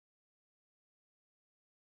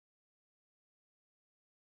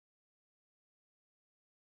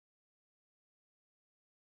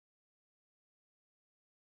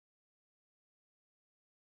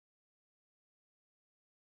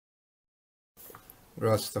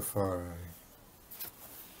Rastafari.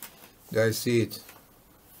 Did I see it?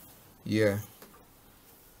 Yeah.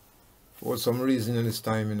 For some reason in this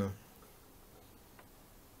time, you know.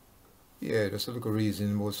 Yeah, just a little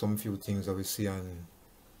reason about some few things that we see and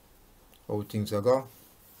how things are go.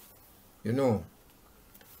 You know.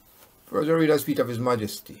 First I read a speech of His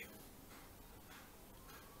Majesty.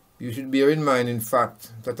 You should bear in mind, in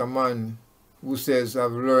fact, that a man who says,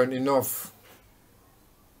 I've learned enough,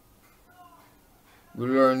 will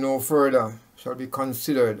learn no further, shall be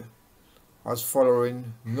considered as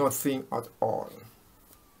following nothing at all.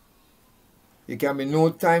 There can be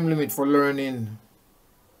no time limit for learning.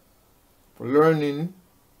 For learning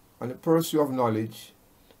and the pursuit of knowledge,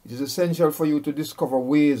 it is essential for you to discover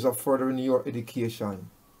ways of furthering your education.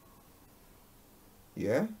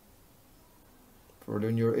 Yeah?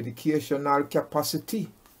 Furthering your educational capacity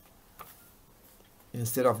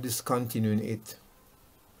instead of discontinuing it.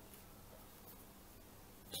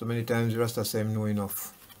 So many times the Rasta say I'm know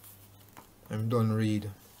enough. I'm done read.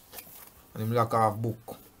 And I'm lack of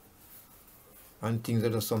book. And things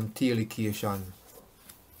that are some tailication.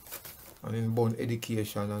 And in born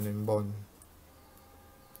education and in born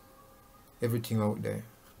everything out there.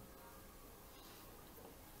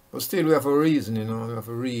 But still we have a reason, you know, we have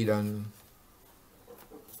to read and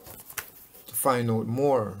to find out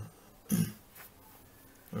more.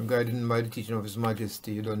 And guided by the teaching of His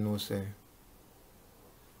Majesty, you don't know, say.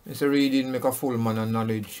 It's a reading make a full man of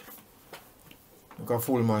knowledge. Make a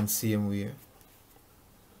full man same way.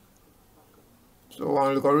 So I want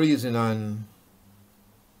to look at reason and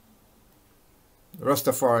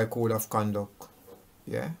Rastafari code of conduct.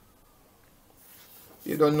 Yeah?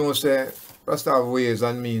 You don't know, say, Rasta have ways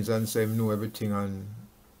and means and say him know everything and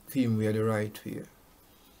him way the right way.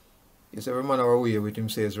 Yes, every man have a way with him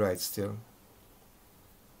says right still.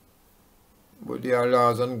 But there are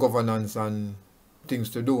laws and governance and things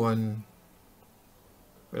to do, and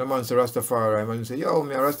when a man say Rastafari, man say, yo,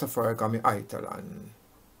 me a Rastafari because me idol and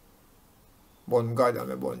born God and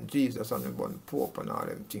me born Jesus and me born Pope and all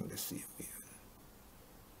them things the same way.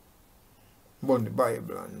 Born the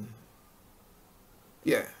Bible and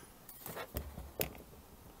yeah.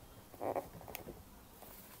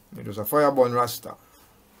 Me just a fireborn Rasta.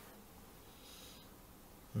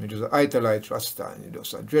 Me just a idolite Rasta and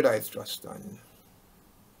just a dreadite Rasta. And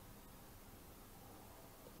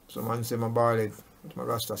some man say my bald with my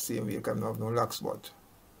Rasta same way because I have no locks, but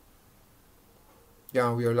I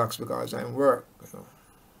can't wear locks because I'm work, you know.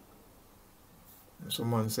 And some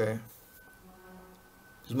man say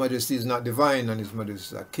His Majesty is not divine and His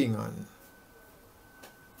Majesty is a king, and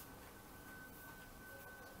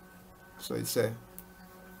so it say,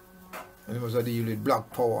 and he must deal with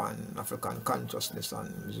black power and African consciousness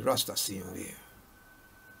and His Rasta same way.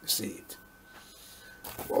 You see it.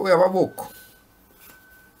 But we have a book.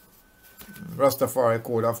 Rastafari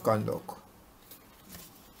Code of Conduct.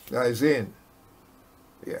 That is in.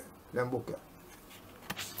 Yeah, them book.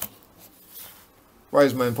 Yeah.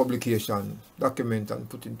 Wisemind publication, document and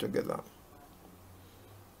putting together.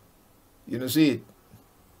 You know, see it.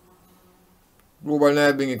 Global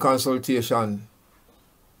Nyahbinghi consultation,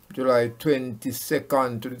 July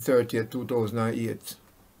 22nd to the 30th, 2008.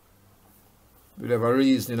 We'll have a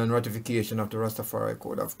reasoning and ratification of the Rastafari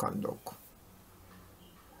Code of Conduct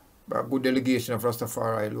by a good delegation of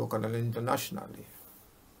Rastafari, local and internationally.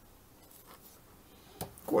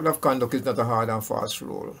 Code of Conduct is not a hard and fast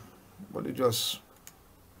rule, but it's just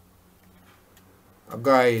a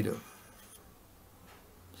guide.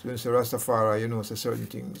 So when you say Rastafari, you know, say certain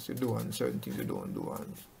things you do and certain things you don't do.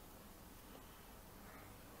 And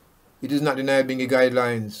it is not the Nyahbinghi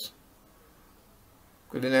guidelines.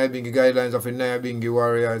 Because the Nyahbinghi guidelines of the Nyahbinghi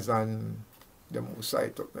warriors and them who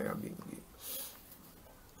cite up Nyahbinghi.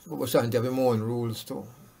 Boboshanti have their own rules too.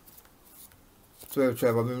 12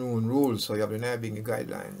 tribes have their own rules, so you have the Nyahbinghi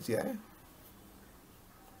guidelines, yeah?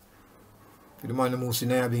 For the man who moves in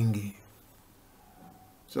Nyahbinghi.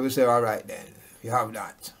 So we say, alright then, you have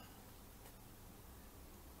that.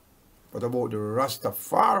 But about the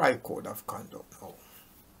Rastafari Code of Conduct now.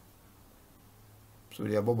 So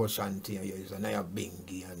there are Boboshanti, and there's a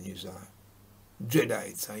Nyahbinghi, and there's a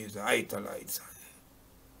Dreadites, and there's a Italites.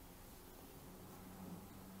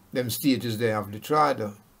 Them stages there of the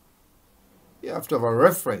triad. You have to have a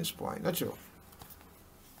reference point, not true?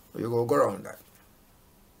 But you go around that.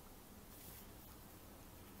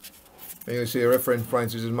 And you say reference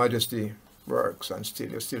points is His Majesty works and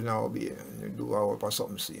still you still now be and you do our or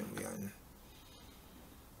something same way, and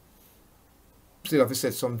still have to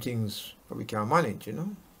set some things that we can manage, you know,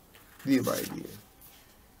 day by day.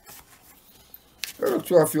 I look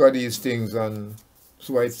through a few of these things and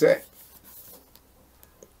so I say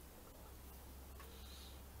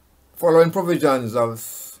Following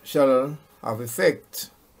provisions shall have effect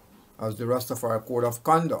as the Rastafari Code of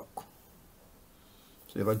Conduct.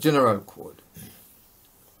 So you have a general code.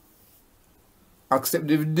 Accept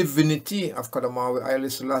the divinity of Kadamawi Haile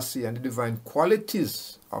Selassie and the divine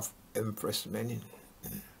qualities of Empress Menen.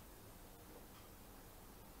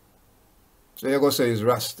 So you go say is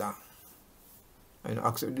Rasta and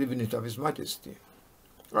accept the divinity of His Majesty.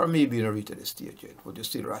 Or maybe you don't reach the stage yet, but you're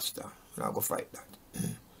still Rasta. And I'll go fight that.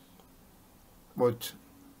 But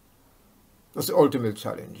that's the ultimate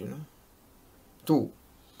challenge, you know. 2.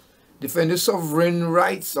 Defend the sovereign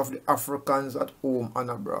rights of the Africans at home and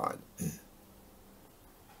abroad.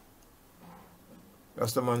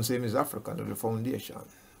 That's the man saying is African of the foundation.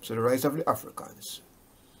 So the rights of the Africans,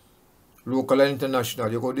 local and international,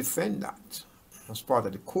 you go defend that as part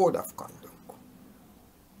of the code of conduct.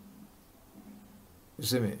 You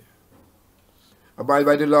see me? Abide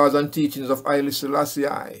by the laws and teachings of Haile Selassie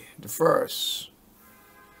I, the first.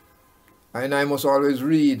 And I must always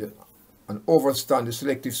read and understand the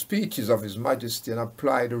selective speeches of His Majesty and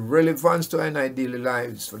apply the relevance to our daily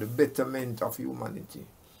lives for the betterment of humanity.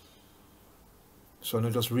 So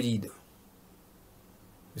not just read,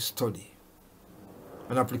 study,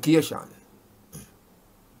 an application.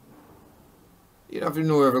 You don't have to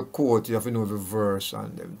know every quote, you have to know every verse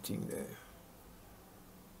and them thing there.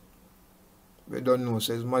 We don't know,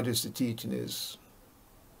 so His Majesty teaching is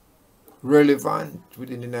relevant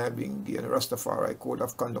within the Nyahbinghi and the Rastafari Code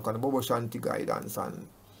of Conduct and the Boboshanti guidance and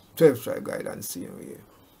 12 tribe guidance same way.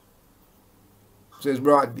 So it's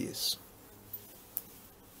broad based.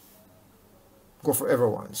 Go for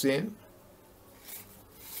everyone, see?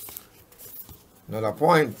 Another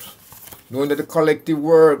point, knowing that the collective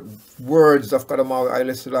words of Kadamawi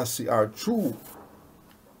Haile Selassie are true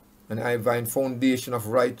and a divine foundation of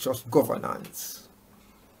righteous governance.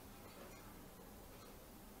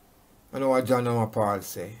 I know what John and Paul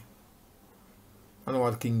say. I know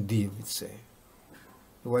what King David say.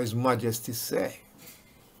 What His Majesty say.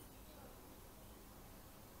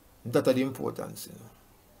 That are the importance, you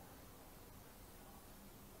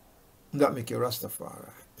know. That make you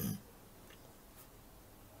Rastafari.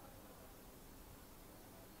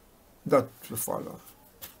 That we follow.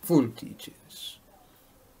 Full teachings.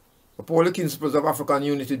 Uphold the principles of African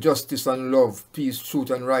unity, justice and love, peace, truth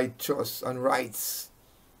and righteous and rights.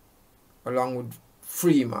 Along with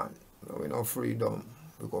free man. We know freedom,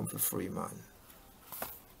 we come for free man.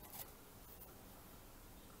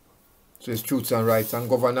 So it's truth and rights and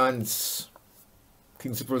governance.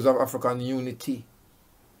 Principles of African unity.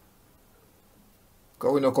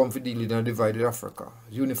 Because we don't come for dealing in a divided Africa,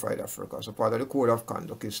 unified Africa. So part of the code of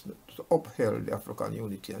conduct is to uphold the African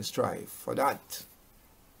unity and strive for that.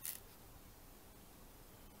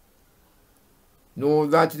 Know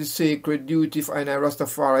that it is sacred duty for I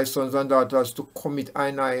Rastafari sons and daughters to commit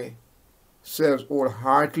I selves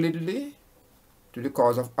wholeheartedly to the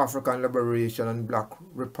cause of African liberation and black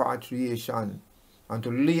repatriation and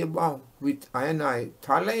to labor with I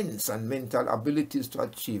talents and mental abilities to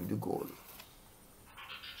achieve the goal.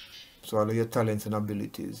 So all of your talents and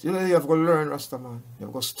abilities. You have to learn, Rastaman. You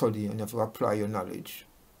have to study and you have to apply your knowledge.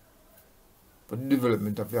 For the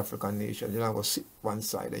development of the African nation, you're not going to sit one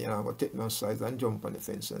side and you're not going to take no sides and jump on the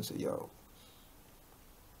fence and say, yo,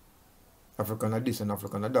 African are this and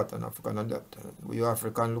African are that and African are that. But you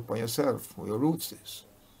African, look on yourself, where your roots is.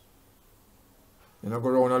 You're not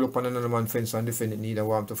going around and look on another man's fence and defend it, neither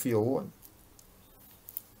want to for your own.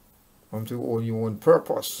 Want to own your own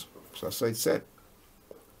purpose. So that's what it said.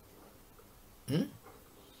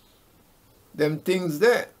 Them things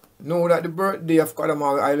there. Know that the birthday of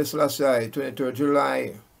Kadamawi Haile Selassie, 23rd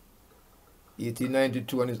July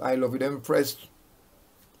 1892, and his I Love It Empress,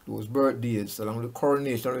 those birthdays, along with the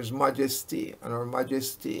coronation of His Majesty and Her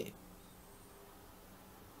Majesty.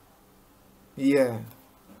 Yeah.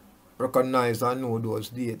 Recognize and know those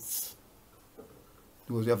dates.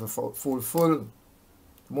 Those you have to fulfill.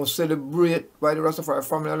 Must celebrate by the Rastafari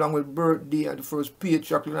family along with birthday and the first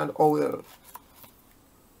patriarch and Owl.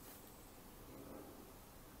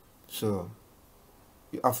 So,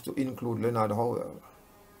 you have to include Leonard Howell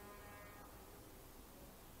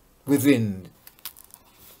within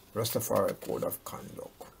Rastafari Code of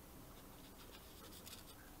Conduct.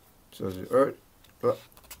 So, the Earth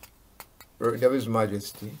of His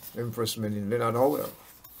Majesty, Empress Menen, Leonard Howell.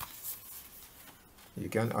 You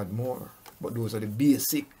can add more, but those are the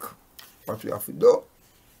basic what we have to do.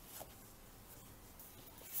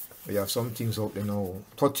 We have some things out there now,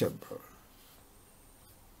 touchable.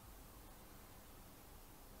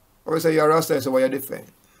 Or say you're Rasta, so why you defend?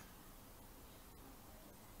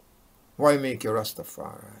 Why make you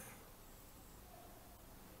Rastafari?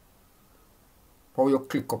 How you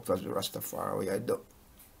click up as the Rastafari, what you do?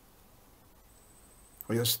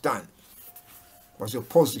 How you stand? What's your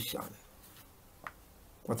position?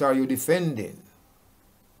 What are you defending?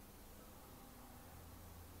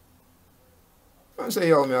 I say,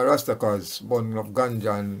 yo, me a Rasta cause burn of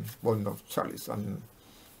ganja and burn of chalice and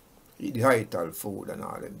eat the vital food and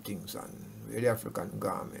all them things and wear the African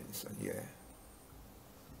garments and yeah.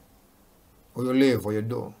 How you live, what you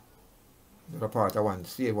do. You're a part of one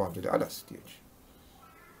stage, one to the other stage.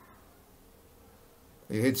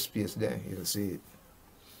 Your head space there, you'll see it.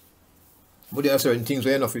 But there are certain things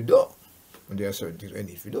where you have to do. And there are certain things where you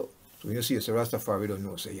need to do. So when you see it's a Rastafari, we don't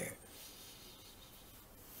know, say, yeah.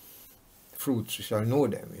 Fruits, you shall know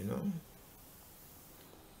them, you know.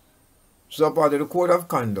 So part of the code of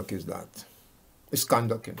conduct is that. It's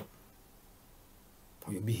conduct, you know.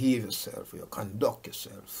 How you behave yourself, how you conduct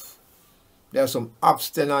yourself. There's some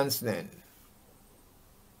abstinence then.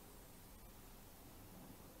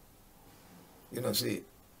 You know, see,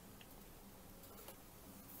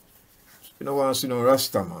 you don't want to see no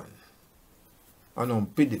Rasta man and no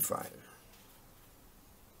pedophile.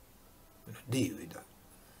 You don't deal with that.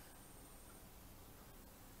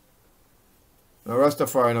 Now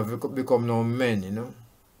Rastafari have become no men, you know.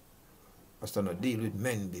 Rasta not deal with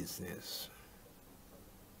men business.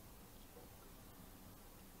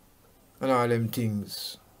 And all them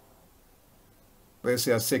things. Where you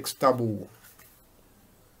say a sex taboo.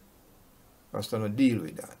 Rasta not deal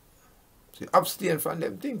with that. So you abstain from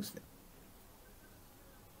them things.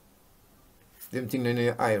 Them things in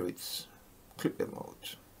your iris. Clip them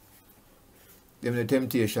out. Them the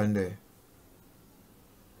temptation there.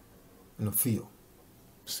 No fear.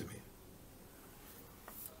 See me.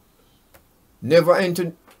 Never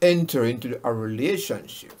enter into a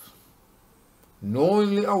relationship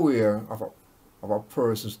knowingly aware of a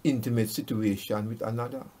person's intimate situation with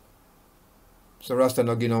another. So Rasta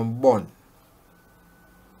not give them bun.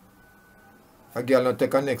 A girl not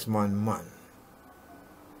take a next man.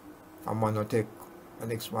 A man not take a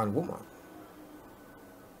next man woman.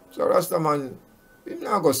 So Rasta man, he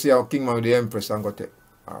not go see how King Man with the Empress and go take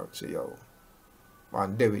her say, yo,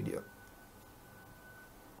 man, there with you.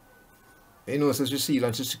 You know, so she seal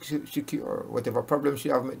and she cure. Whatever problem she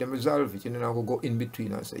have, make them resolve it. You know, go in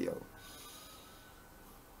between and say, yo,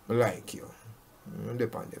 I like you. You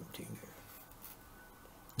depend them thing there.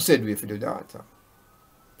 Said way for the daughter.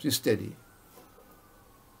 She's steady.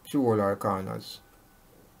 She hold her corners.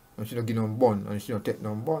 And she don't give no bun and she don't take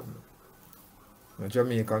no bun. A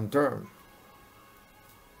Jamaican term.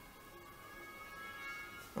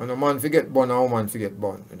 And a man forget bun and a woman forget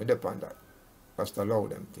bun. You know, depend that. Just allow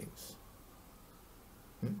them things.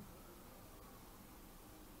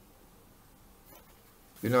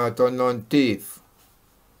 You know, turn on thief.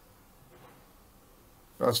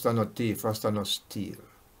 Rasta not thief, Rasta not steal.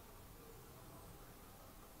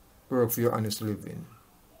 Work for your honest living.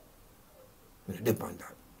 You depend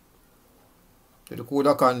that. So the code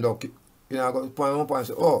of conduct, you know, I got to point up and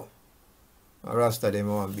say, oh, a Rasta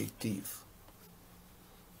them are one big thief.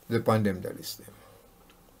 Depend them that is them.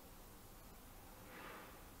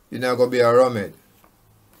 You're not going to be a rumhead.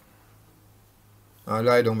 And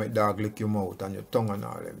lie down, make dog lick your mouth and your tongue and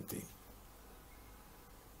all them things.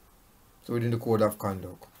 So within the code of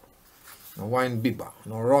conduct, no wine bibber,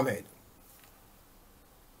 no rumhead.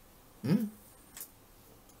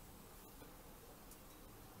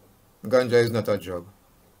 Ganja is not a drug.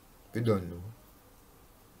 We don't know.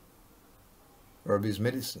 Herb is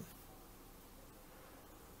medicine.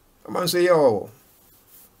 A man say, yo,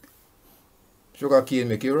 sugar cane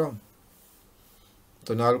make you rum.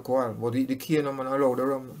 Turn alcohol. But eat the cane and man allow the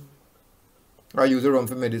rum. I use the rum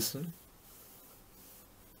for medicine.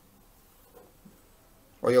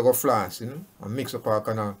 Or you go floss, you know, and mix up a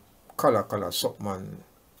kind of color something and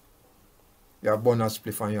you have burn a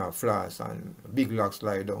spliff and you have floss and big locks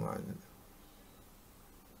lie down and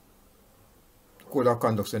code of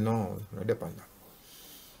conduct say no, no depend that.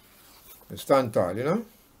 You stand tall, you know.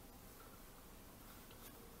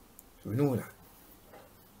 So we know that.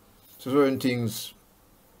 So certain things,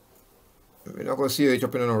 we're not going to see you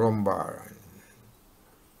up in a rum bar and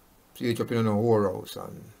see you up in a whorehouse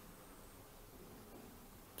and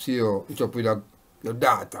see you up with your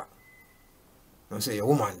daughter and say your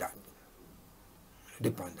woman that.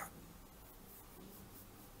 Depend that.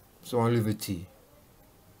 So on liberty.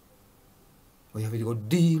 What you have to go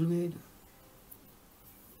deal with.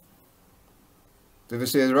 So if you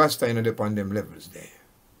say Rasta, you know, depend them levels there.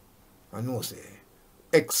 I know say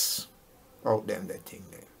X out them that thing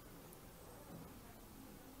there.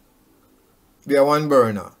 Be a one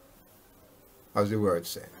burner, as the word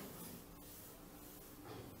say.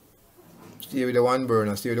 stay with the one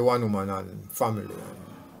burner, stay with the one woman and family and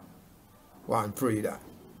one pray that.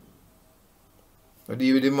 So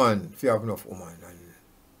deal with the man if you have enough woman and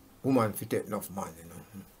woman if you take enough man, you know.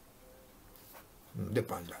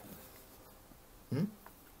 Depend on that.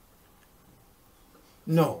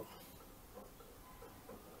 No.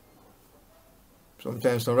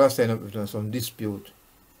 Sometimes some Rasta end up with some dispute.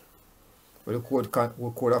 But the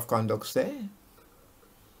code of conduct say,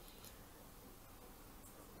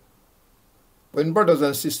 when brothers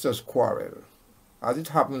and sisters quarrel, as it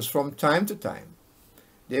happens from time to time,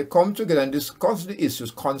 they come together and discuss the issues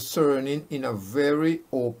concerning in a very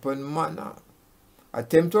open manner,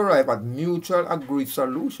 attempt to arrive at mutual agreed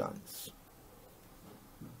solutions.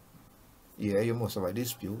 Yeah, you must have a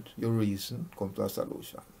dispute, you reason, come to a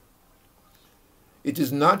solution. It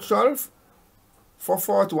is natural for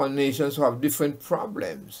 41 nations to have different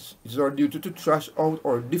problems. It is our duty to trash out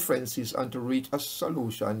our differences and to reach a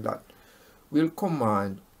solution that will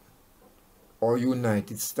command our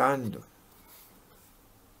united stand.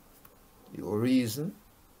 Your reason,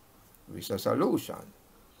 reach a solution.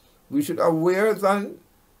 We should aware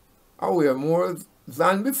more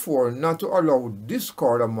than before not to allow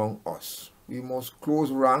discord among us. We must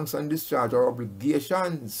close ranks and discharge our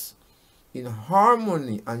obligations in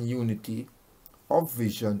harmony and unity of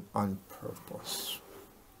vision and purpose.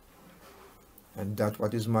 And that's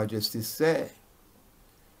what His Majesty said.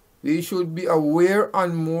 We should be aware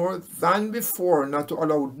and more than before not to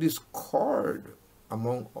allow discord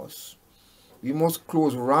among us. We must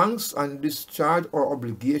close ranks and discharge our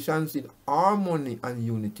obligations in harmony and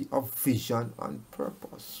unity of vision and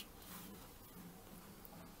purpose.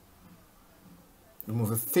 We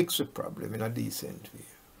must fix the problem in a decent way.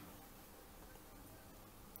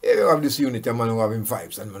 If you have this unity, man who having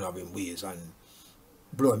vibes and man having ways and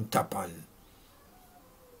blow him tap and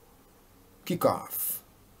kick off.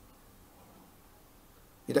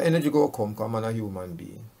 If the energy go come man a human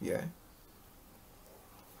being, yeah.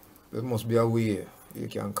 There must be a way you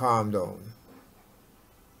can calm down,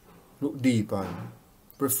 look deep and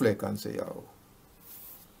reflect and say, yo.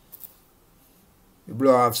 You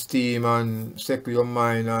blow off steam and settle your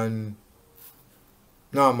mind and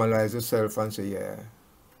normalize yourself and say, yeah.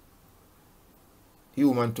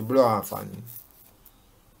 Human to blow off and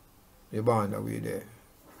you're born away there.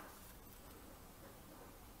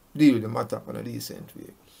 Deal with the matter in a decent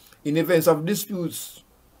way. In events of disputes,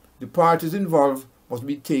 the parties involved must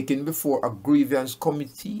be taken before a grievance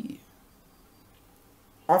committee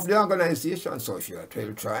of the organization. So if you're a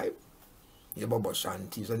 12 tribe, your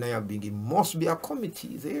Boboshanti, so Nyahbinghi, must be a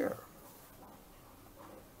committee there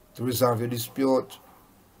to resolve your dispute.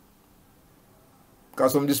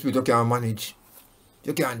 Because some dispute you can't manage.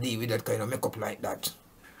 You can't deal with that kind of makeup like that.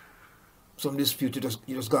 Some dispute you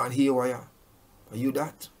just go and hear why are you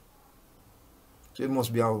that? So it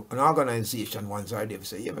must be an organization once I did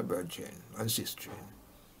say, yeah, my brethren and sister.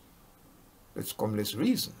 Let's come, let's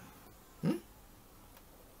reason.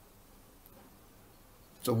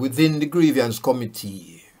 So within the grievance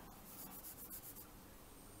committee,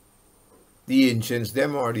 the ancients,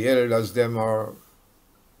 them or the elders, them or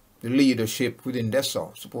the leadership within this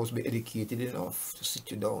are supposed to be educated enough to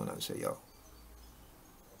sit you down and say, yo,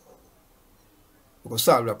 we go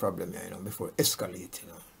solve the problem here, before it escalates,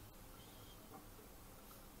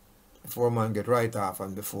 Before a man get right off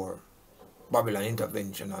and before Babylon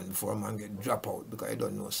intervention and before a man get drop out because I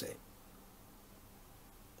don't know, say.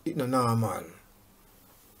 It's not normal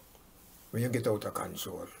when you get out of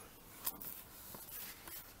control.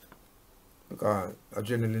 Because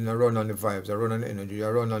adrenaline I run on the vibes, I run on the energy, I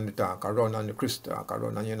run on the talk, I run on the crystal, I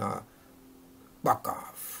run on, back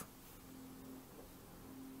off.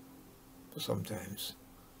 So sometimes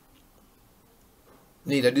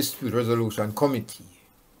need a dispute resolution committee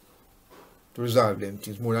to resolve them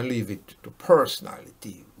things more than leave it to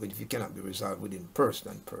personality, but if it cannot be resolved within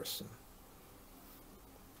person and person.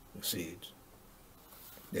 You see it?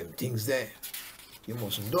 Them things there, you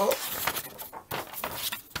mustn't do.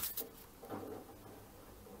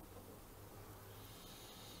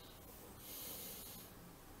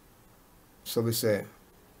 So we say,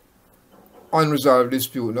 unresolved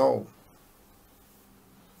dispute now.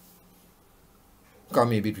 Because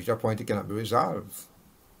maybe it reach a point it cannot be resolved.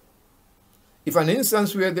 If an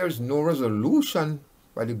instance where there is no resolution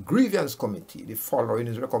by the grievance committee, the following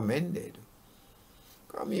is recommended.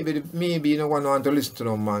 Maybe you don't want to listen to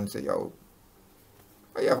no man say, yo,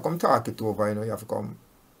 you have to come talk it over, you have to come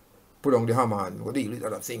put on the hammer and go deal with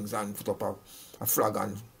other things and put up a flag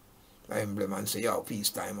and an emblem and say, yo,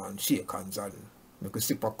 peacetime and shake hands and make a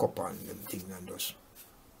sip a cup and them things and just.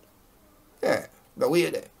 Yeah, the way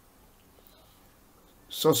there.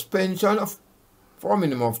 suspension for a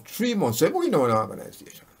minimum of 3 months. So we know an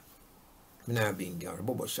organization. Nyahbinghi or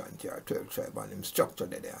Boboshanti or 12 tribe and them structure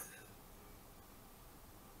there.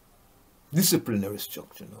 Disciplinary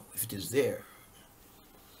structure now, if it is there.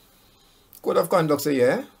 Code of conduct say,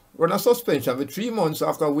 yeah, run a suspension for 3 months,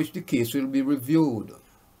 after which the case will be reviewed.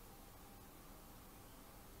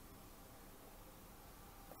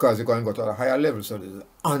 Because you can go to a higher level, so there's an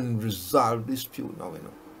unresolved dispute now, The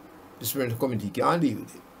disciplinary committee can't deal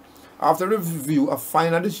with it. After review, a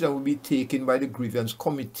final decision will be taken by the grievance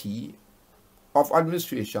committee of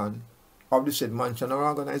administration of the said mansion or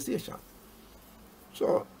organization.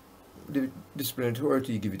 So the disciplinary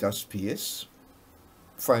authority give it a space,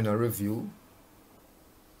 final review.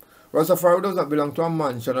 Rastafari does not belong to a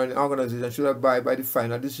mansion or an organization should abide by the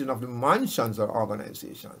final decision of the mansions or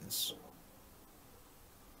organizations.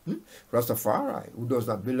 Rastafari, who does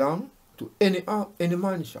not belong to any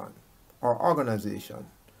mansion or organization,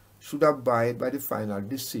 should abide by the final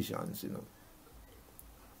decisions,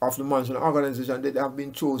 of the mansion or organization that have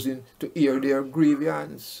been chosen to hear their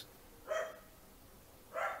grievance.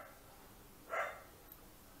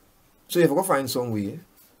 So you have to find some way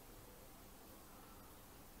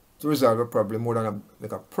to resolve a problem more than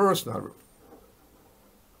make a personal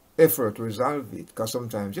effort to resolve it, because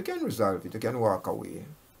sometimes you can resolve it, you can walk away.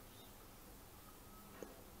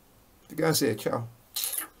 You can say, ciao,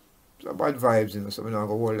 it's bad vibes, so we're not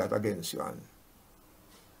going to hold that against you and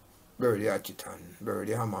bury the hatchet and bury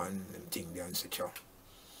the hammer and thing there and say, ciao.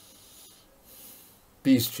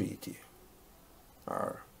 Peace treaty.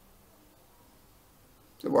 Or,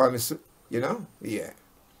 so what yeah.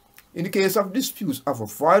 In the case of disputes of a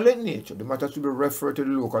violent nature, the matter should be referred to the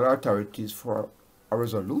local authorities for a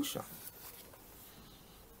resolution.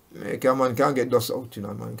 A man can't get dust out, a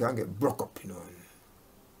man can't get broke up, and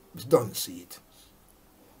it's done, see it.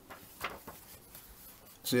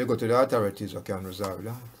 So you go to the authorities who can resolve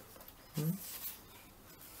that.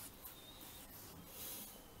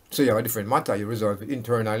 So you have a different matter, you resolve it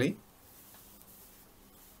internally.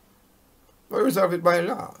 Or you resolve it by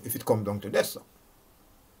law, if it comes down to this.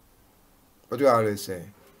 But we always say,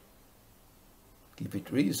 keep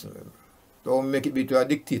it reasonable. Don't make it be to a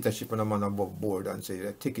dictatorship and a man above board and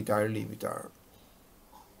say, take it or leave it or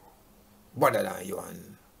bother than you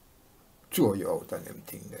and throw you out and them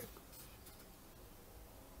thing there.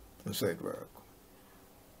 And so it works.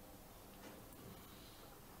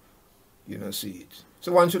 You don't see it.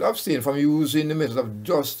 So one should abstain from using the method of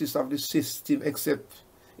justice of the system except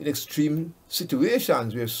in extreme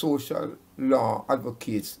situations where social law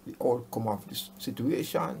advocates the outcome of this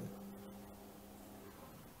situation.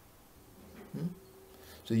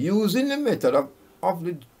 So using the method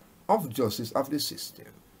of justice of the system,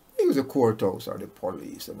 use the courthouse or the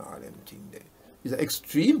police and all them things there, is an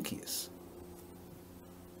extreme case.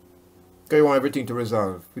 Because you want everything to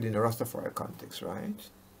resolve within the Rastafari context, right?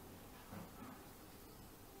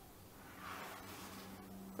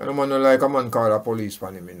 And a man don't like a man call a police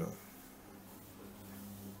for him,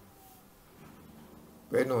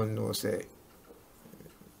 But no say,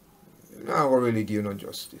 no, I will really give you no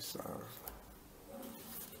justice.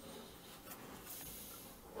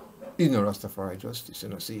 It's no Rastafari justice,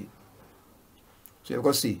 see. So you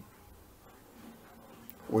go see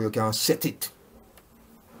where you can set it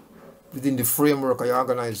within the framework of your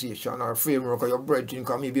organization or framework of your brethren,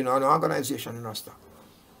 because maybe not an organization in Rasta.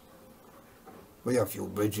 But you have few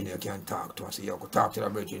brethren you can talk to and say, you go talk to the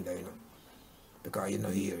brethren there, Because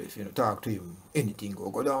here, if you talk to him, anything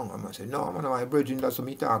go down. And I say, no, man, my brethren, that's what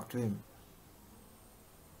me talk to him.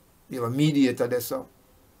 You have a mediator there, so.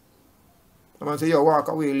 And I say, yo, walk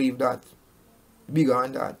away, leave that. Bigger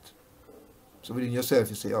than that. So within yourself,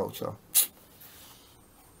 you say, oh, so.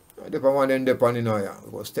 Depend on them, depend on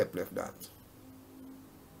we go step left that.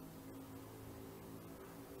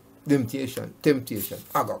 Temptation,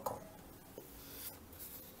 I got come.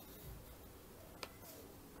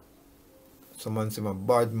 Someone say, I'm a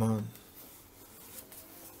bad man.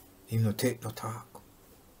 He no take no talk.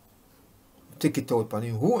 Take it out on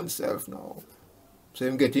him own self now. So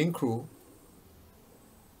him getting crew.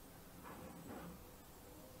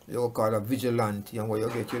 You call a vigilante, and what you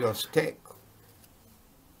get, you just take.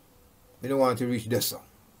 You don't want to reach this song.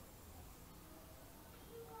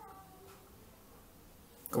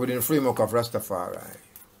 Because within the framework of Rastafari,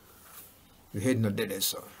 we head not dead,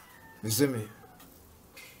 so. You see me?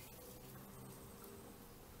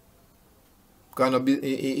 Kind of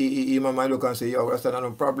he might look and say, yo, Rasta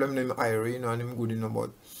no problem, them Irie, and him good enough,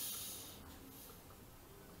 but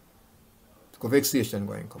because vexation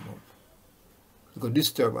going to come up. Because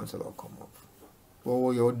disturbance will come up.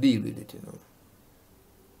 Or you deal with it,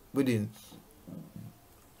 Within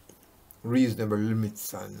reasonable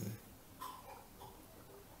limits and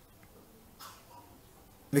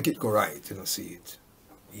make it go right, you know, see it.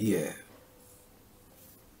 Yeah.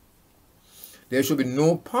 There should be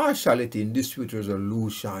no partiality in dispute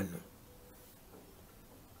resolution.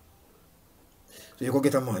 So you go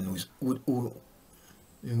get a man who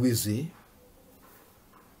easy,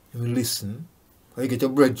 who listen, or you get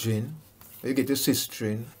your brethren, or you get your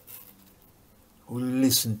sister, who will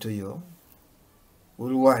listen to you, who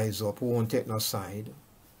will wise up, who won't take no side,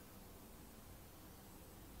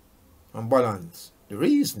 and balance the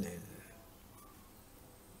reasoning.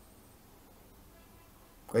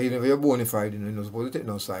 Because even if you're bona fide, you know, you're not supposed to take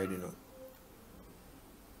no side, you know.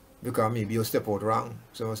 Because maybe you step out wrong.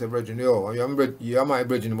 So I say, brethren, yo, you're my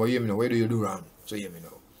brethren, but you hear me now, where do you do wrong? So hear me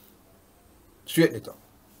now. Straighten it up.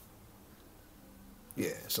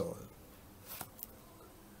 Yeah, so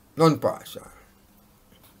non-partial.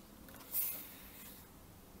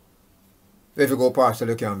 If you go partial,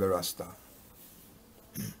 you can't be Rasta.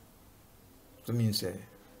 So means say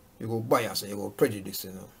you go bias and you go prejudice,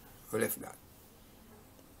 you know. You left that.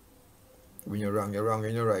 When you're wrong, you're wrong,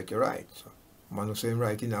 and you're right, you're right. So man who say him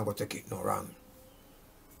right, he not go take it no wrong.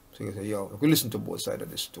 So you say, yo, we listen to both sides of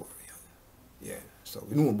the story. Yeah, so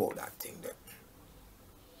we know about that thing there.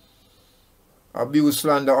 Abuse,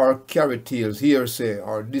 slander, or carry tales, hearsay,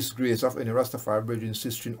 or disgrace of any Rastafari brethren,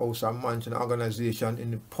 sister, house, or mansion, organization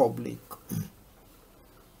in the public,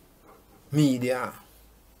 media,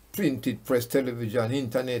 printed press, television,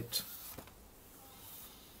 internet.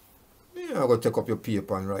 Yeah, I gotta take up your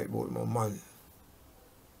paper and write about my man.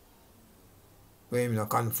 When I'm in a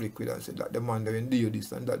conflict with and say that the man that will do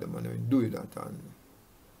this and that the man that will do that, and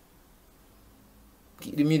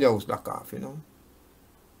keep the media house back off, you know.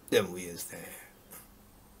 Them ways there.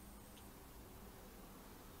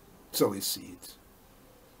 So we see it.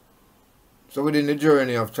 So within the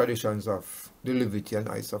journey of traditions of the liberty and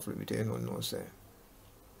heights of liberty, you know, say,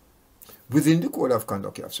 within the code of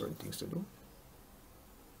conduct you have certain things to do.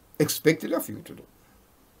 Expected of you to do.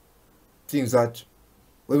 Things that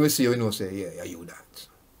when we see you, know, say, yeah, you that.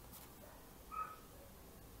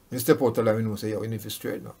 You step out of life, you know, say, yeah, you need to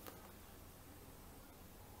straighten up.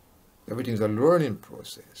 Everything's a learning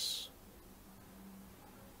process.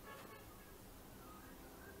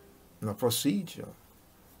 And a procedure.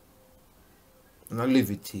 And a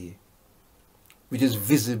liberty which is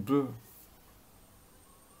visible.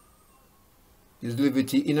 There's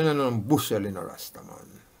liberty in and around bushel in a Rasta,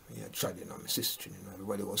 man. You're treading on my sister, you know,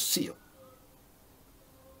 everybody will see you.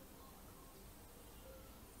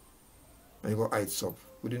 And you go heights up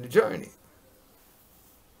within the journey.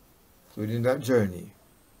 So within that journey,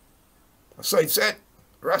 so it said,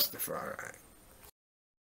 Rastafari.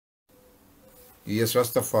 Yes,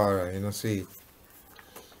 Rastafari, you know, see.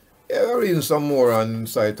 Yeah, we're reading some more and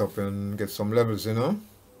sight up and get some levels, you know.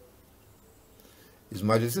 His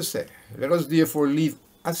Majesty say, let us therefore leave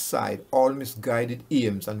aside all misguided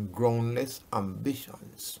aims and groundless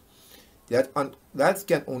ambitions that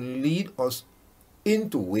can only lead us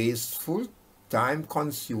into wasteful,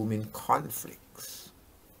 time-consuming conflicts.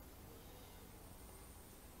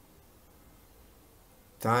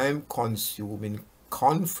 Time-consuming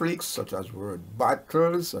conflicts such as word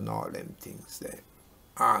battles and all them things there.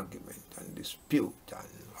 Argument and dispute and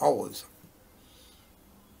hours.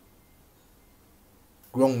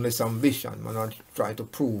 Groundless ambition, man, not try to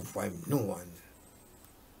prove I'm no one.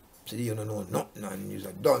 So you don't know nothing and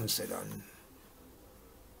you're done said and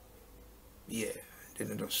yeah,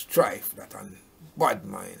 then just strife that and bad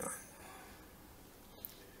mind. And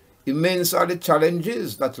immense are the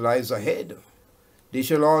challenges that lies ahead. They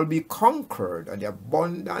shall all be conquered, and the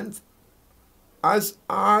abundant as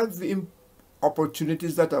are the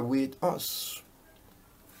opportunities that await us.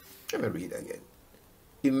 Let me read again.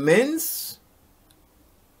 Immense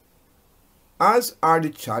as are the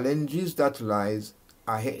challenges that lies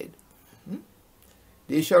ahead.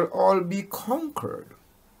 They shall all be conquered,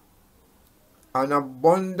 and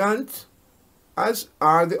abundant as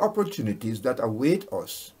are the opportunities that await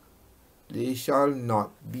us. They shall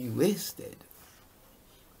not be wasted.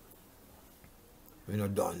 We're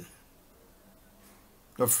not done.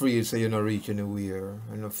 Not afraid say you're not reaching anywhere,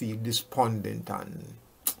 and not feel despondent and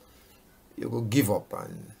you go give up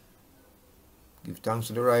and give thanks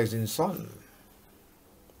to the rising sun,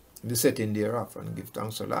 the setting thereof, and give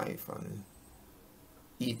thanks to life and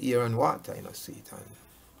eat air and water in a seat and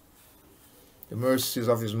the mercies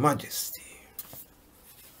of His Majesty.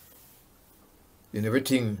 In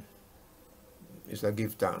everything is a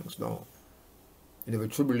give thanks, no. In every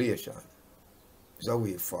tribulation is a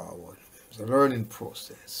way forward. It's a learning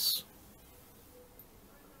process.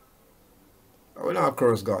 I will not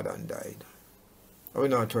curse God and died. I will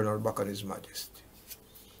not turn our back on His Majesty.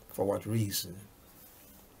 For what reason?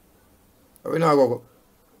 I will not go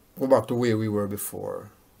back to where we were before.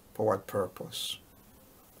 For what purpose?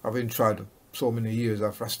 I've been tried so many years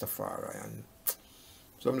of Rastafari, and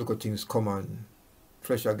some little things come on.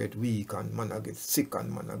 Flesh I get weak, and man I get sick,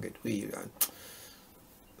 and man I get weak, and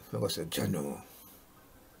I go say, Jano,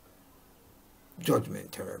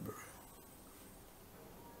 judgment terrible.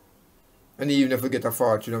 And even if we get a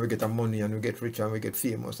fortune, and we get a money, and we get rich, and we get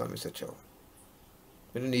famous, and we say, Chow,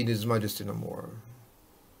 we don't need His Majesty no more.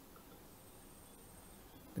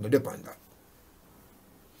 We don't depend on that.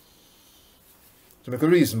 So make a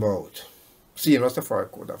reason about seeing Rastafari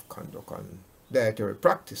code of conduct and dietary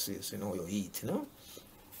practices, you eat,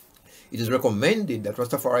 It is recommended that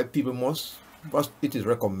Rastafari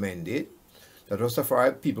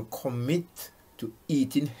people commit to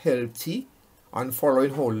eating healthy and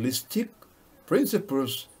following holistic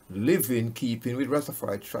principles, living, keeping with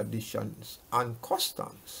Rastafari traditions and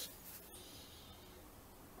customs.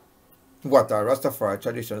 What are Rastafari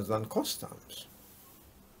traditions and customs?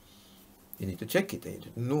 You need to check it, you need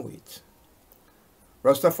to know it.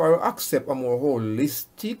 Rastafari accept a more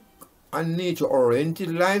holistic and nature-oriented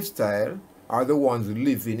lifestyle are the ones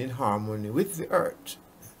living in harmony with the earth.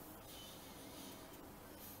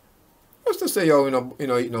 Just to say,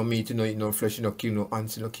 eat no meat, eat no flesh, kill no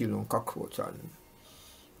ants, kill no cockroach, and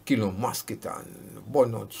kill no mosquito, and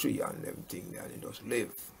burn no tree, and them things, and you just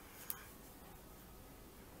live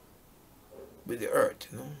with the earth,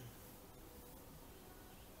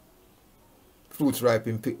 Fruits ripe,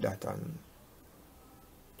 him pick that, and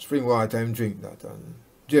spring water, him drink that, and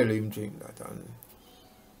jelly, him drink that, and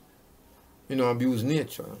abuse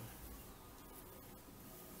nature.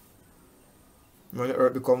 When the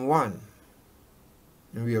earth become one,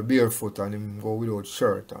 and we are barefoot, and him go without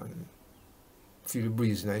shirt, and feel the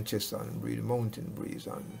breeze in his chest, and breathe the mountain breeze,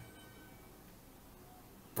 and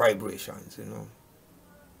vibrations,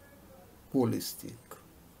 holistic.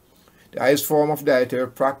 The highest form of dietary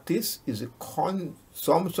practice is the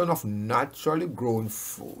consumption of naturally grown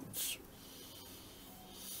foods.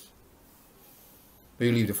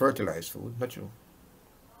 You leave the fertilized food, not you.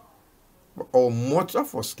 But how much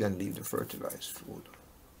of us can leave the fertilized food?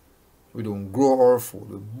 We don't grow our food,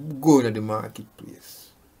 we go into the marketplace.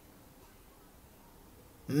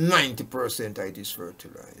 90% of it is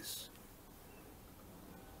fertilized.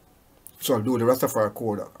 So although the Rastafari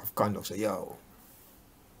code of conduct say,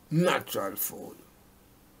 natural food,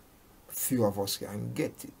 few of us can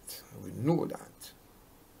get it. We know that.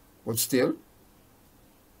 But still,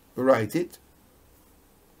 we write it.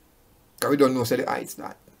 Because we don't know, say the heights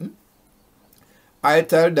that. I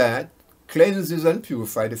tell that cleanses and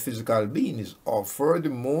purify the physical being is offered the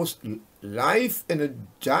most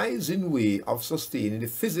life-energizing way of sustaining the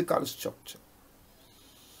physical structure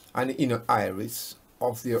and the inner iris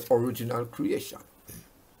of their original creation.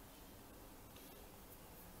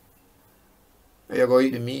 You go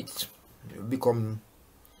eat the meat, you become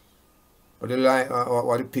what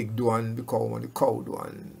the pig do and become what the cow do,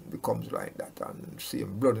 and becomes like that, and see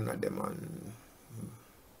blood in them, and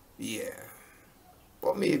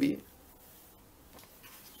but maybe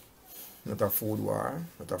not a food war,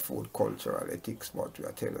 not a food cultural ethics, but we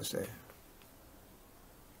are tell us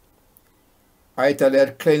I tell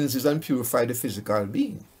that cleanses and purify the physical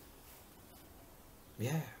being.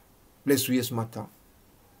 Less waste matter.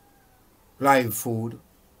 Live food,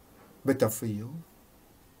 better for you.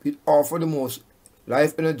 It offers the most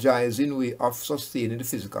life-energizing way of sustaining the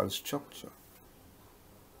physical structure.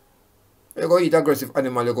 You go eat aggressive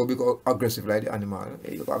animal, you go be aggressive like the animal.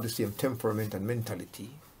 You have the same temperament and mentality.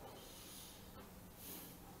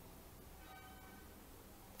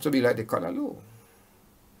 So be like the callaloo.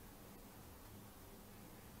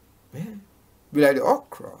 Be like the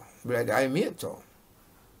okra, be like the imeto.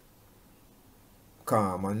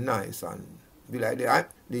 Calm and nice, and be like the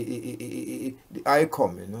eye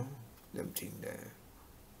coming, them thing there.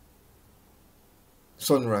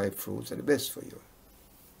 Sun-ripe fruits are the best for you.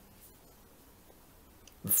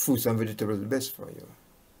 The fruits and vegetables are the best for you.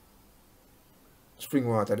 Spring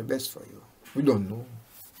water are the best for you. We don't know.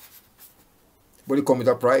 But it comes with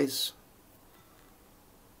a price.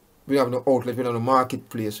 We have no outlet, we don't have no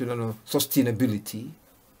marketplace, we don't have no sustainability.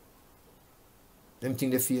 Them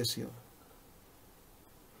things they face you.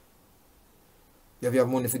 If you have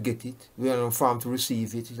money to get it, we have no farm to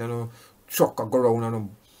receive it, you have no truck or go around and no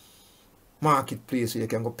marketplace where you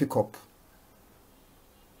can go pick up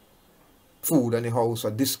food in the house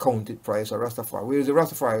at discounted price or Rastafari. Where is the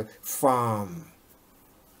Rastafari farm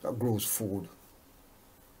that grows food?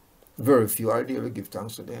 Very few are there, we give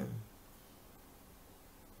thanks to them.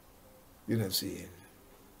 You know, see.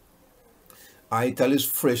 ITAL is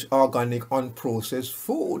fresh, organic, unprocessed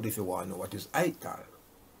food, if you want to know what is ITAL.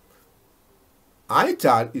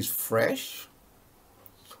 ITAL is fresh,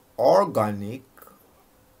 organic,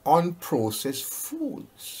 unprocessed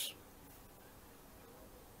foods.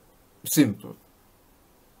 Simple.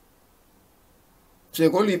 So you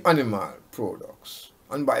go leave animal products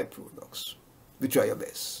and byproducts. We try your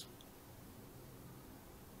best.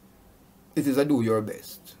 It is a do your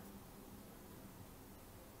best.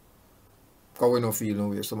 Because we don't feel no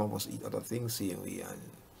way, some of us eat other things same way, and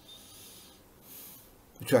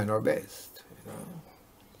we're trying our best. You know?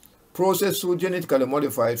 Processed food, genetically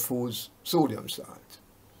modified foods, sodium salt.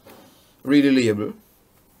 Read the label.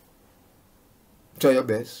 Try your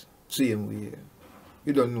best. Same way.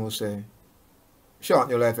 You don't know, say,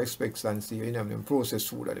 shorten your life expectancy, you know, them processed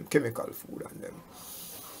food and them chemical food and them.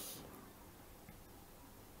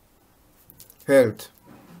 Health,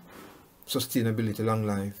 sustainability, long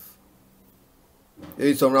life. You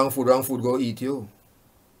eat some wrong food go eat you.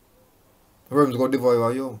 Worms go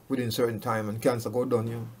devour you within certain time and cancer go down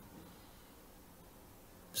you.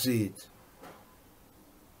 See it.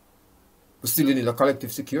 But still you need a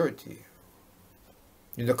collective security.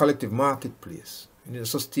 You need a collective marketplace. You need a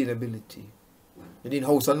sustainability. You need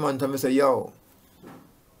house and man time to say, yo,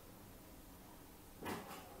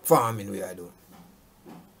 farming we I do.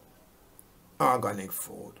 Organic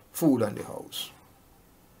food. Food on the house.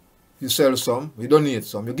 You sell some, you donate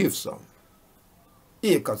some, you give some.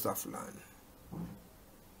 Acres of land.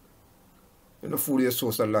 You know, food is a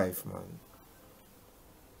source of life, man.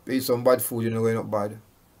 You eat some bad food, you know, going up bad.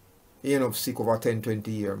 You end up sick over 10, 20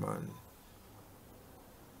 years, man.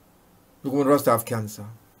 Look when Rasta have cancer.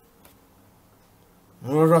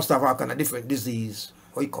 When Rasta have a kind of different disease,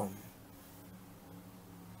 how it come?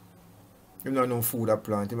 You don't know food that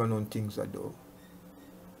plant, you don't know things that do.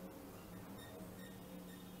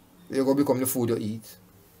 You're going to become the food you eat.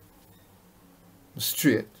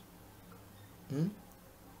 Straight. You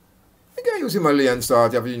can use Himalayan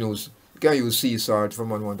salt, you can use sea salt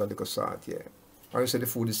from one want a little salt, yeah. Or you say the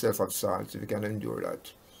food itself has salt, if you can endure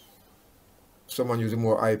that. Someone using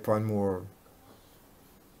more hype and more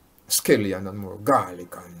scallion and more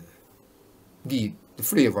garlic and give the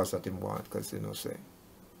flavors that they want, because you know, say,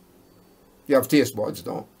 you have taste buds,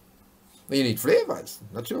 don't you? You need flavors,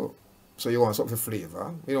 not true. So you want something for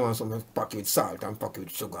flavor. You don't want something packed with salt and packed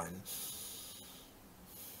with sugar and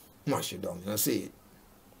mash it down, you know, see it.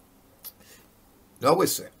 Now we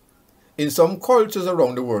say, in some cultures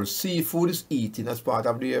around the world, seafood is eaten as part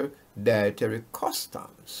of their dietary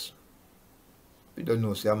customs. We don't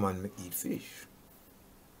know, say a man may eat fish.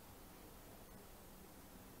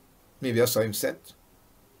 Maybe I saw him set.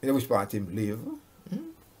 You know which part him live.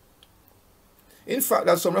 In fact,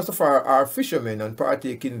 that some Rastafari are fishermen and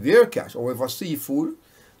partake in their catch, however, seafood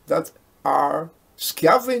that are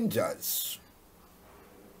scavengers.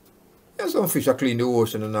 There's some fish that clean the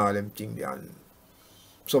ocean and all them things there, and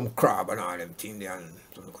some crab and all them things there, and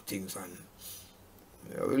some little things, and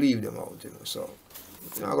yeah, we leave them out, you know, so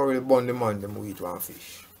you're not going to really burn the man them who eat one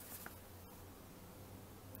fish.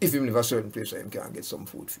 If you live a certain place where you can get some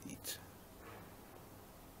food to eat.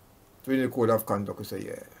 So in the code of conduct, we say,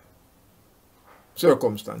 yeah,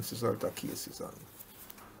 circumstances, alter cases, and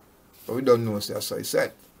but we don't know, say, as I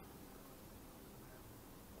said.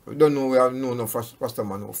 We don't know, we have no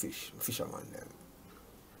Rastaman or fisherman them.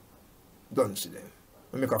 Don't see them.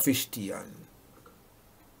 We make a fish tea and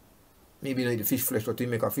maybe not the fish flesh, but we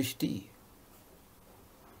make a fish tea.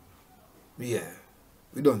 Yeah,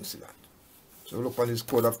 we don't see that. So we look on this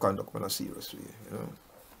code of conduct in a serious way, you know.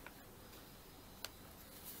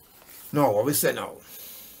 Now, what we say now?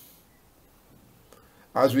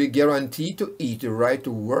 As we guarantee to eat the right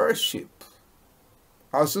to worship,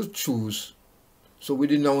 also choose, so we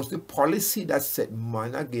denounce the policy that set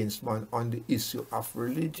man against man on the issue of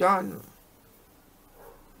religion.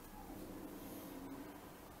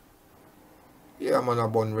 Yeah, man,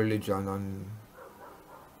 about religion and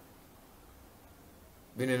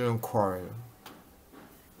been in a quarrel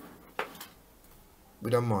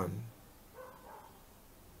with a man.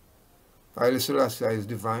 Haile Selassie is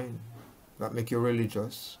divine, that make you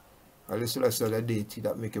religious. Haile Selassie is a deity,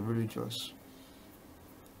 that make you religious.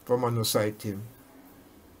 From man no sight him,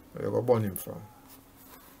 where you go burn him from.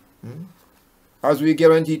 As we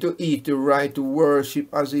guarantee to eat the right to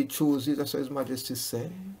worship as he chooses, that's what His Majesty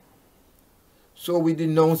said. So we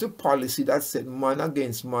denounce the policy that set man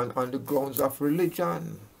against man on the grounds of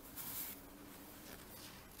religion.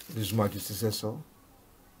 His Majesty says so.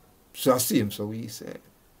 So I see him, so we say.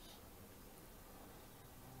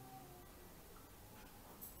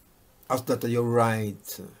 As that your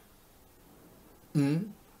right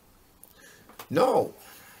No.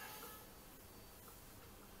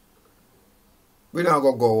 We're not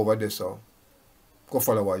going to go over this, so go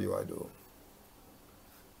follow what you are doing.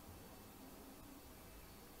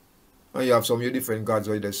 And you have some of your different gods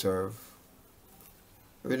where they serve.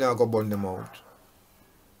 We're not going to burn them out.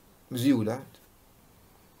 It's you that.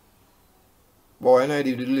 Boy, and I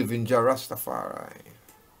did live in Rastafari.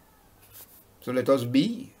 So let us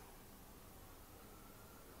be.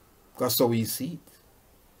 Because so we see it.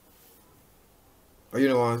 But you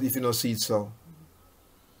know, if you don't see it so,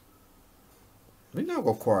 we're not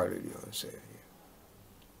going to quarrel with you and say,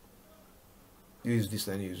 use this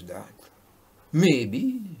and use that.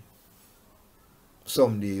 Maybe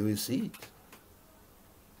someday you will see it.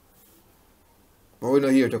 But we're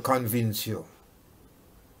not here to convince you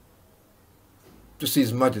to see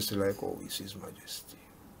His Majesty like how we see His Majesty.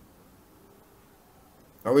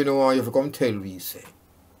 And we don't want you to come tell we say,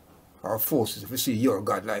 our forces, if you see your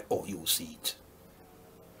God like how you see it.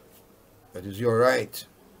 That is your right.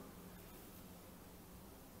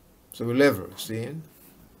 So we level, seeing?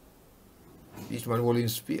 Each man holding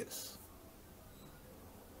space.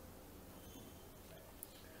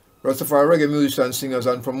 Rastafari reggae musicians, singers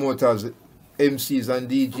and promoters, MCs and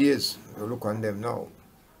DJs, you look on them now.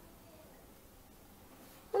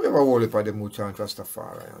 We have a whole heap of them who chant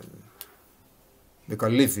Rastafari and make a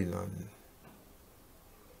living and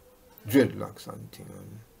dreadlocks and thing.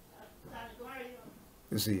 And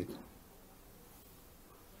you see it.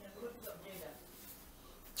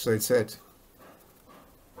 So it said,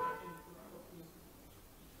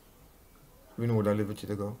 we know that liberty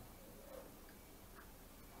to go.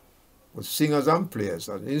 But singers and players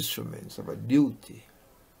and instruments have a duty.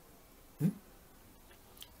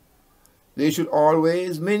 They should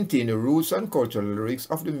always maintain the roots and cultural lyrics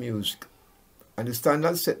of the music and the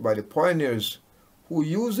standards set by the pioneers who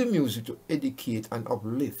use the music to educate and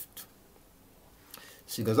uplift.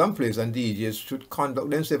 Singers and players and DJs should conduct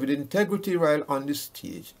themselves with integrity while on the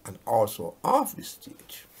stage and also off the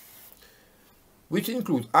stage, which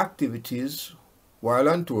includes activities while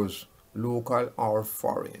on tours, local or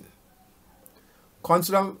foreign.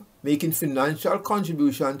 Consider making financial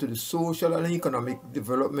contribution to the social and economic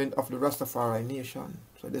development of the Rastafari nation.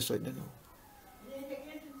 So that's what they know.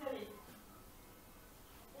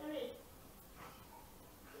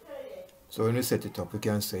 So when we set it up, we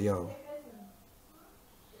can say, yo,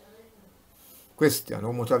 question,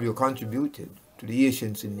 how much have you contributed to the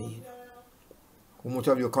Asians in need? How much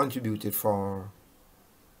have you contributed for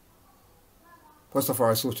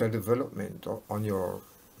Rastafari social development on your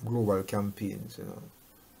global campaigns, you know?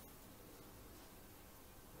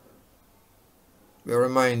 We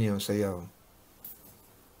remind you, say, yo,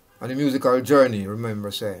 on the musical journey,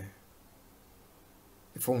 remember, say,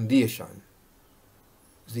 the foundation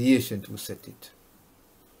is the Asians who set it.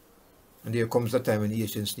 And there comes a time when the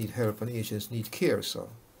Asians need help and the Asians need care, so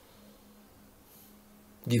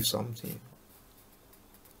give something.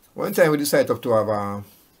 One time we decided to have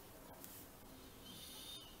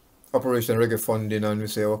Operation Reggae funding, and we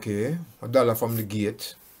say, okay, $1 from the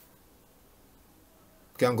gate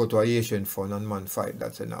can go to a Asian fund and man fight.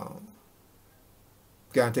 That's enough.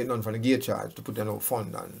 Can't take none from the gate charge to put in our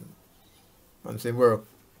fund and say work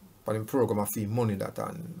for the program of fee money that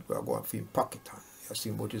and we are going to fee pocket and you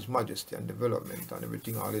see about His Majesty and development and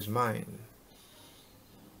everything all is mine.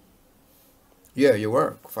 Yeah, you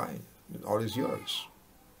work, fine. All is yours.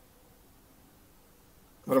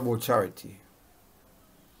 What about charity?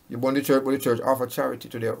 You born the church, but the church offer charity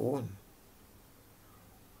to their own.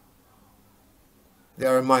 They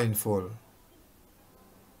are mindful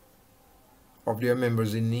of their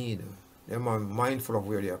members in need. They are mindful of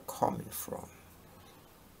where they are coming from.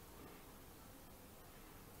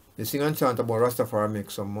 They sing and chant about Rastafari, make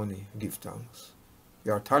some money, give thanks.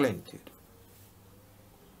 You are talented.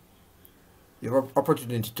 You have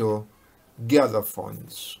opportunity to gather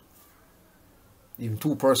funds, even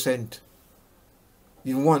 2%,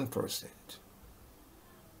 even 1%.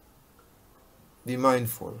 Be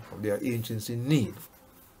mindful of their ancients in need.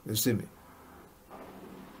 You see me?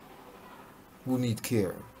 Who need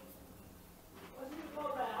care.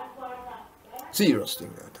 Serious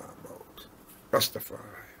thing I talk about. Rastafari.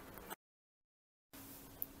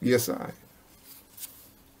 Yes, I.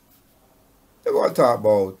 They want to talk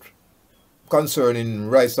about concerning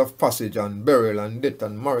rites of passage and burial and death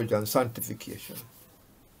and marriage and sanctification.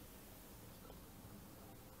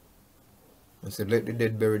 I said, let the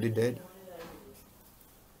dead bury the dead.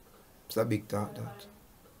 It's a big talk, that.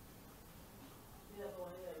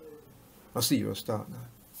 A serious talk,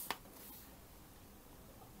 that.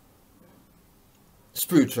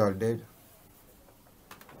 Spiritual dead.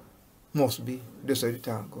 Must be. That's how the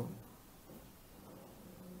time go.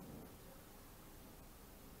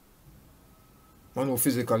 Man who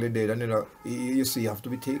physically dead, and you see, you have to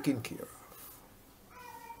be taken care of.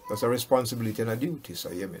 That's a responsibility and a duty,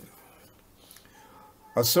 so you mean.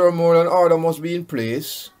 A ceremonial order must be in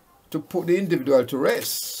place to put the individual to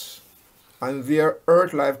rest, and their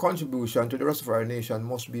earth-life contribution to the Rastafari nation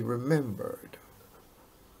must be remembered.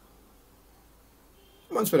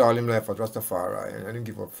 Man spent all his life at Rastafari and didn't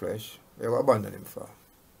give up flesh. They were abandoned him for.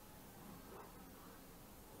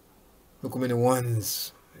 Look how many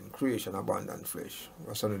ones in creation abandoned flesh.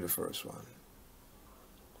 That's only the first one.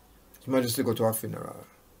 You might just go to a funeral.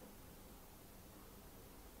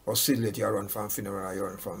 Or sit late, you run from funeral, you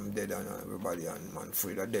run from dead and everybody, and man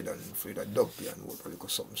free that dead and free that dopey and what you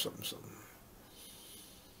something.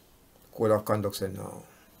 Code of conduct say no.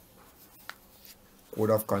 Code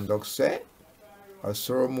of conduct say a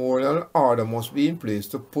ceremonial order must be in place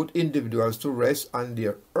to put individuals to rest, and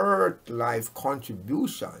their earth life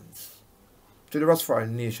contributions to the Rastafari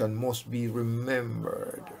nation must be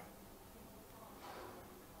remembered.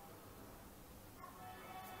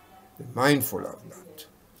 Be mindful of that.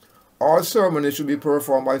 All ceremonies should be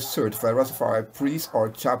performed by certified Rastafari priest or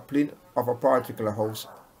chaplain of a particular house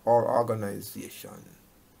or organization.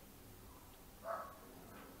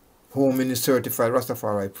 How many certified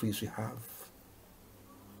Rastafari priests we have?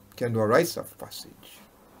 Can do a rites of passage.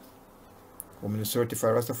 How many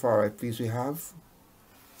certified Rastafari priests we have?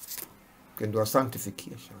 Can do a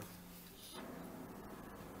sanctification.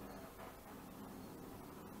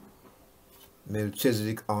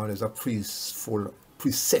 Melchizedek order is a priestful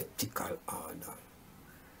preceptical order.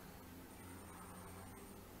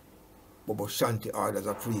 Boboshanti order is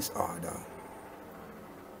a priest order.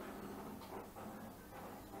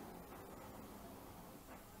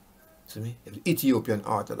 See me? The Ethiopian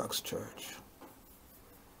Orthodox Church.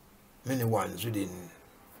 Many ones within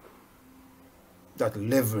that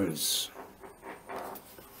levels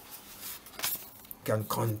can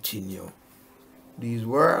continue these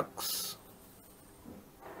works.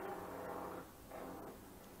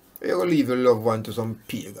 You will leave your loved one to some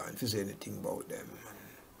pagan if you say anything about them.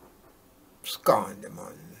 Scorn them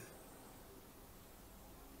and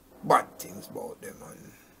bad things about them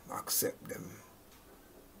and accept them.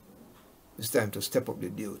 It's time to step up the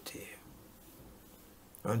duty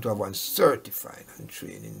and to have one certified and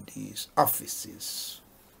trained in these offices,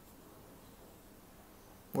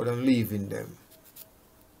 more than leaving them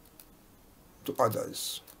to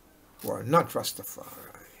others who are not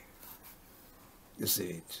Rastafari. You see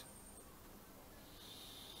it?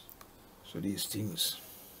 So these things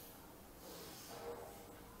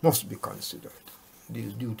must be considered.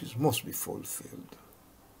 These duties must be fulfilled.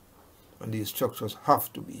 And these structures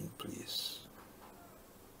have to be in place.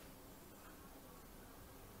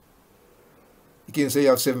 You can say you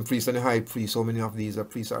have 7 priests and a high priest. How many of these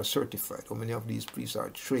priests are certified? How many of these priests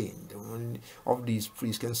are trained? How many of these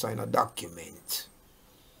priests can sign a document?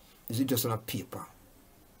 Is it just on a paper?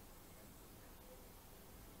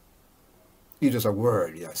 It's just a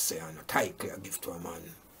word you say and a title you give to a man.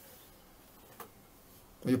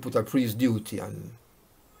 You put a priest duty and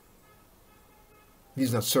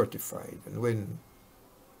he's not certified. And when,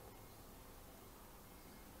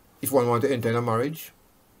 if one wants to enter in a marriage,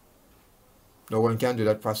 no one can do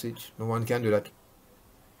that passage. No one can do that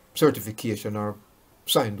certification or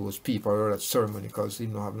sign those papers or that ceremony because he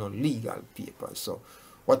don't have no legal papers. So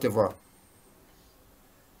whatever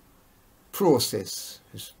process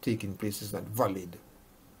is taking place is not valid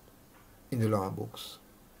in the law books.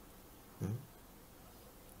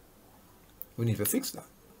 We need to fix that.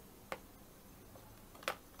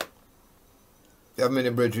 There are many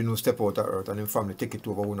brethren who step out of earth and in family take it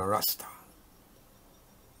over on a Rasta.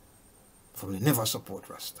 Family never support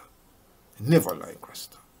Rasta. Never like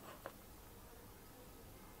Rasta.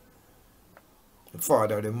 The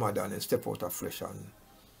father, the mother, and they step out of flesh and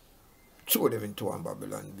throw them into a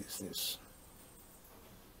Babylon business.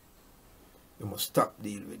 You must stop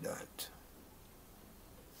deal with that.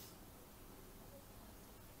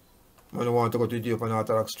 Man, I want to go to the Ethiopian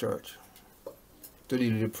Orthodox Church to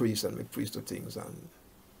deal with the priests and make priests do things, and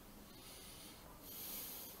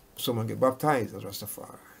someone get baptized as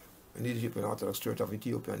Rastafari. In the Ethiopian Orthodox Church of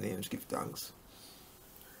Ethiopian names give thanks.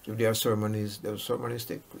 If there are ceremonies, those ceremonies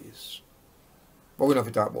take place. But we don't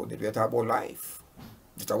have to talk about it, we have to talk about life.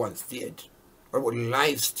 Just at one stage. What about the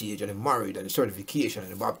life stage and the marriage and the certification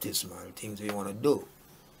and the baptismal things that you want to do?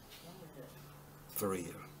 For real.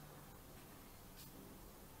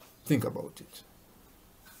 Think about it.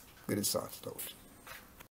 Get it sorted out.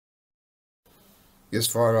 Yes,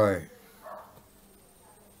 far I.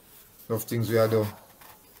 Enough things we are doing.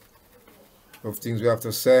 Of things we have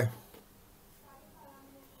to say.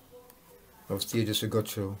 Of stages we go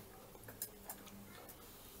through.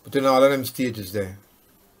 But in all of them stages there,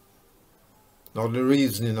 now the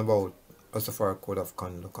reasoning about Rastafari code of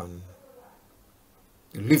conduct and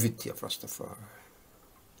the levity of Rastafari,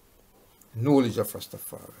 the knowledge of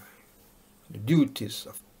Rastafari, the duties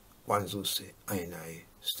of ones who say, I and I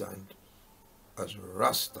stand as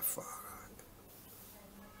Rastafari,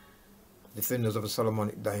 defenders of the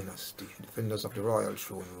Solomonic dynasty, defenders of the royal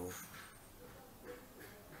throne room.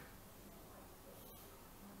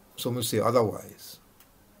 Some will say otherwise.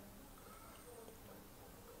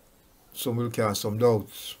 Some will cast some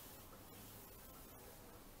doubts.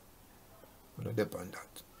 I'm not depend on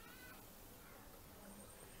that.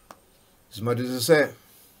 As much as I say,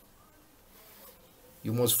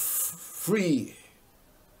 you must free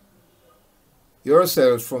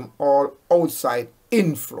yourself from all outside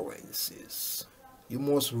influences. You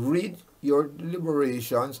must rid your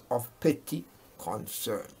deliberations of petty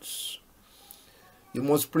concerns. You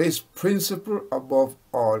must place principle above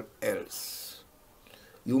all else.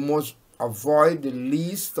 You must avoid the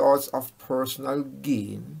least thoughts of personal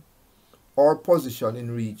gain or position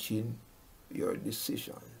in reaching your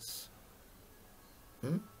decisions.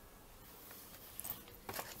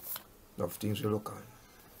 Of things we look on.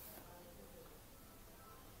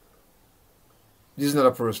 This is not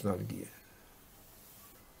a personal gain.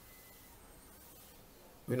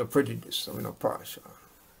 We're not prejudiced, we're not partial.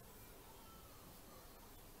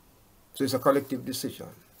 So it's a collective decision.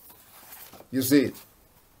 You see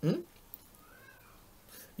it?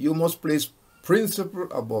 You must place principle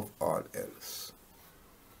above all else.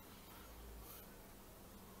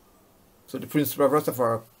 So the principle of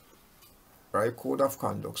Rastafari code of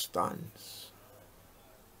conduct stands.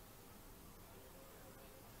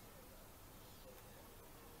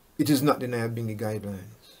 It is not the Nyahbinghi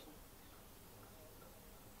guidelines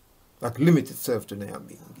that limit itself to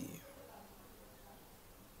Nyahbinghi.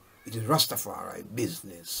 It is Rastafari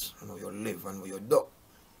business, and how you live and how you do.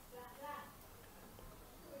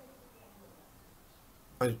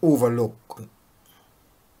 And overlook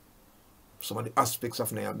some of the aspects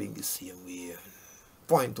of Nyahbinghi the same way, and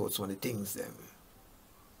point out some of the things them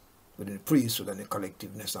within the priesthood and the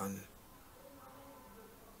collectiveness. And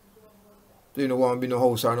so you don't want to be no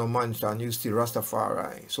house or no mansion, you still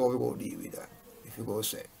Rastafari. So we go deal with that. If you go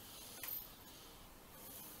say,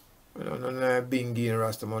 you know, no Nyahbinghi and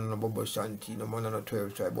Rasta man, no Boboshanti, no man, no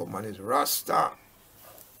 12 tribe, but man is Rasta.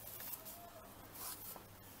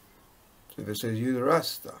 So if it says you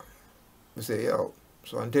Rasta, we say, yo,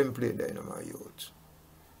 so on template there, you know, my youth.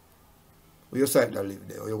 Well, your site that live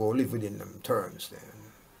there, or you go live within them terms there.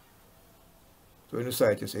 So in the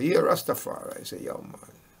site you say, yeah, Rastafari, I say, yo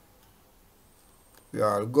man, we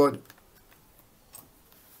are all good.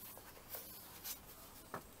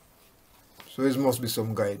 So there must be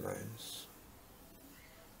some guidelines.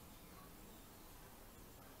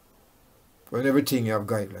 For in everything you have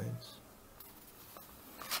guidelines.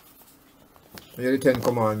 And the 10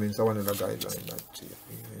 Commandments are one of the guidelines that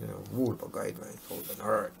you know, rule for guidelines out on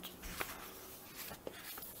earth.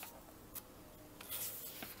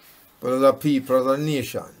 But as a people, as a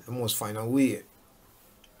nation, we must find a way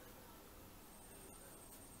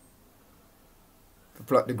to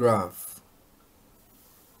plot the graph,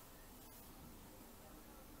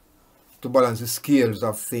 to balance the scales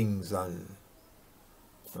of things, and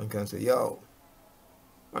one can say, yo,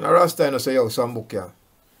 and a Rasta you know, say, yo, some book here.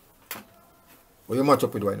 Well, you match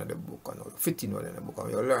up with one in the book, and you fit in one in the book,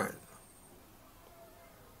 and you learn.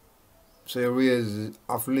 So your ways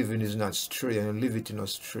of living is not stray, and you live it in a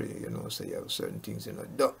stray, you know, so you have certain things you know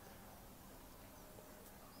do.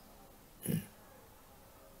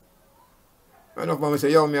 Enough man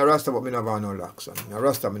say, yo, me a Rasta, but me never have no locks, and me a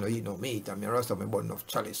Rasta, me no eat no meat, and me a Rasta, me burn enough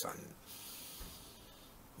chalice, and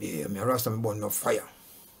yeah, me a Rasta, me burn enough fire.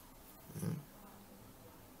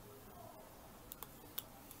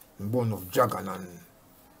 Me burn enough dragon, and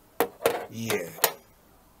yeah.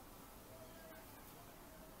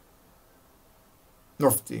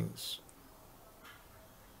 Enough things.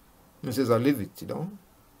 Me says I live it, you know.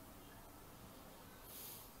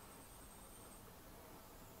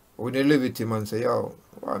 When they live it, man say, yo,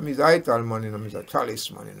 well, I'm a Ital man, you know, I'm a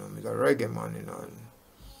chalice man, you know, I'm a reggae man, you know,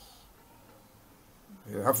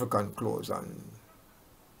 and African clothes, and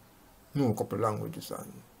know a couple languages,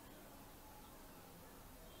 and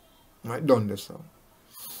I done this. So.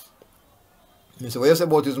 I say, what you say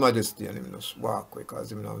about His Majesty? And him just walk quick, because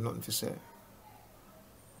he have nothing to say.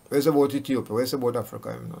 What you say about Ethiopia? What you say about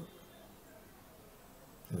Africa? Him not.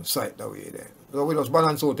 You know, sight that way there. So we just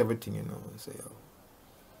balance out everything, you know, and say, yo.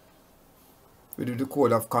 We do the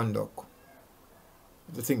code of conduct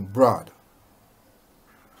to think broad.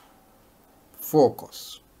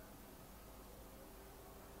 Focus.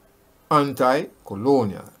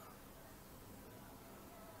 Anti-colonial.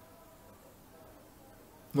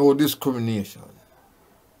 No discrimination.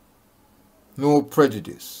 No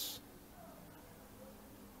prejudice.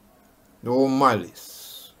 No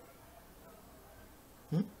malice.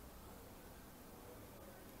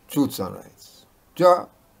 Truths and rights. Jah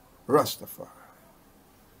Rastafari.